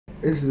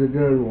This is a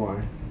good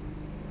one.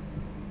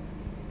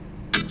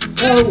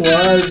 It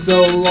was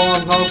so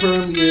long gone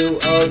from you.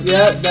 Oh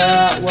yeah,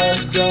 that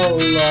was so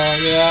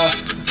long. Yeah,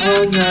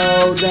 I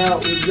know that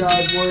was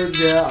God's word.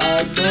 Yeah,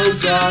 I know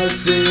God's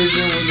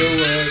vision was the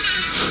way.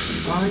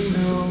 I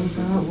know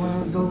that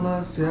was the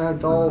lust. Yeah,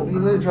 don't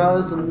even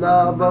trust the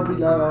love but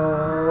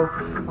below.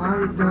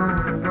 I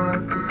don't know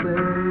what to say.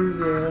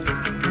 Yeah,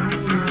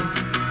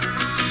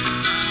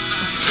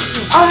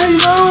 I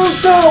know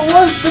that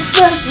was the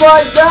best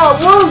right. That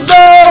was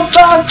the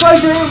fast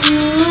life from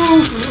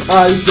you.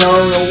 I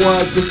don't know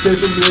what to say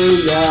from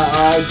you. Yeah,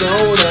 I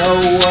don't know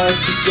what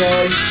to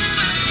say.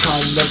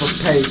 Time never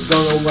pays,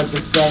 don't know what to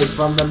say.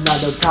 From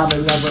another time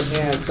it never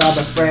ends. Not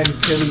a friend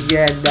till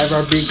the end,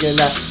 never begin.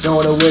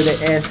 Don't know where to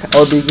end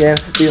or begin.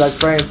 Be like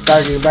friends,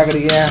 starting back at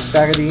the end,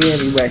 back at the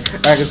anyway.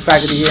 Back at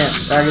the end,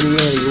 back at the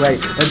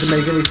anyway. Doesn't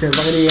make any sense,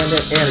 back at the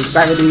end,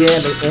 back at the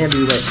end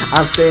anyway.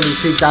 I'm saying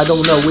these cheeks, I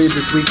don't know who's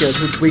the tweaker,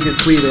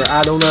 tweeter.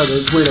 I don't know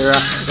the Twitter.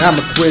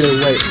 I'm a quitter,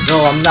 wait,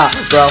 no I'm not,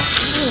 bro.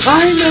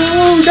 I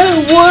know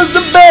that was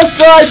the best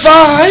life.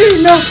 I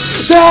know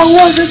that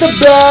wasn't the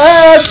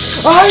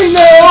best. I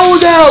know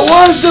that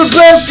was the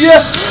best,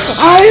 yeah.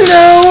 I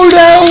know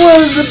that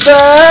was the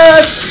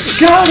best.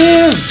 God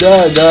is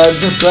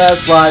the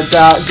best life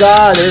out.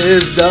 God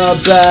is the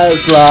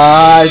best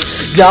life.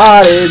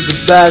 God is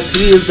the best.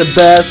 He is the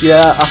best,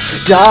 yeah.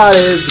 God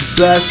is the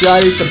best.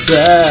 God is the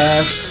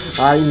best.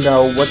 I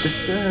know what to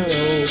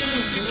say.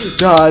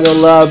 God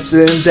of ups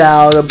and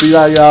downs, I'll be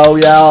like, oh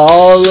yeah,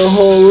 oh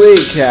holy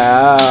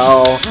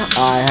cow.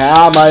 I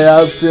have my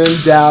ups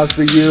and downs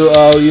for you,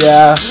 oh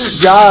yeah.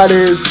 God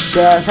is the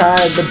best, I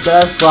had the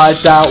best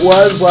life. That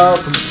was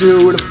welcome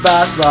to the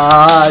fast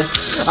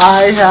life.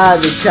 I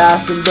had the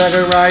cash and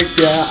better right,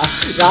 yeah.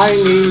 I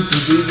need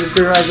some Jesus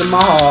Christ in my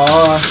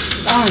heart.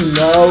 I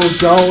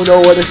don't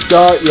know where to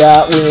start,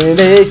 yeah. When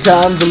it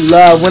comes to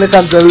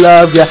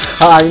love, yeah.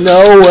 I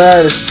know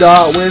where to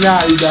start when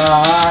I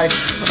die.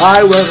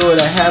 I will go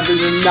to heaven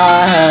and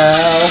not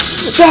hell.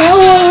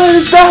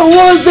 That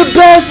was the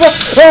best.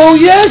 Oh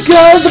yeah,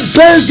 God is the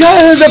best.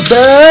 God is the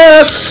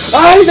best.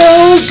 I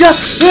know God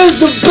is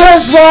the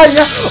best, right?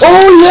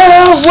 Oh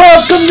yeah,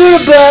 welcome to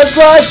the best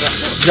life.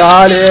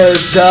 God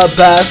is the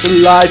best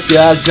life,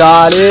 yeah.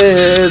 God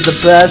is the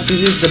best.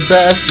 He's the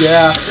best,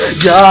 yeah.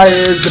 God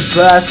is the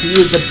best. He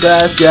is the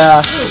best,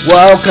 yeah.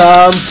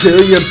 Welcome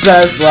to your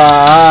best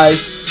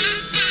life.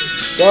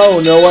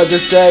 Don't know what to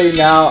say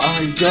now.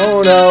 I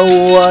don't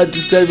know what to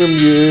say from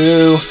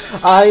you.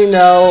 I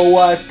know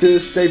what to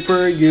say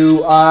for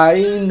you.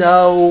 I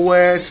know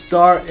where to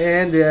start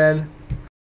and end.